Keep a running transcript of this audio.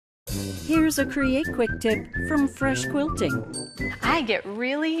Here's a Create Quick tip from Fresh Quilting. I get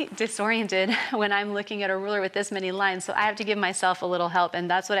really disoriented when I'm looking at a ruler with this many lines, so I have to give myself a little help, and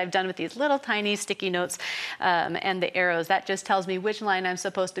that's what I've done with these little tiny sticky notes and the arrows. That just tells me which line I'm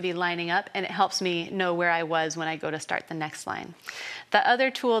supposed to be lining up, and it helps me know where I was when I go to start the next line. The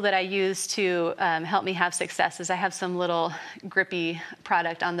other tool that I use to help me have success is I have some little grippy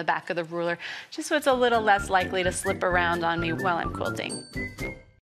product on the back of the ruler, just so it's a little less likely to slip around on me while I'm quilting.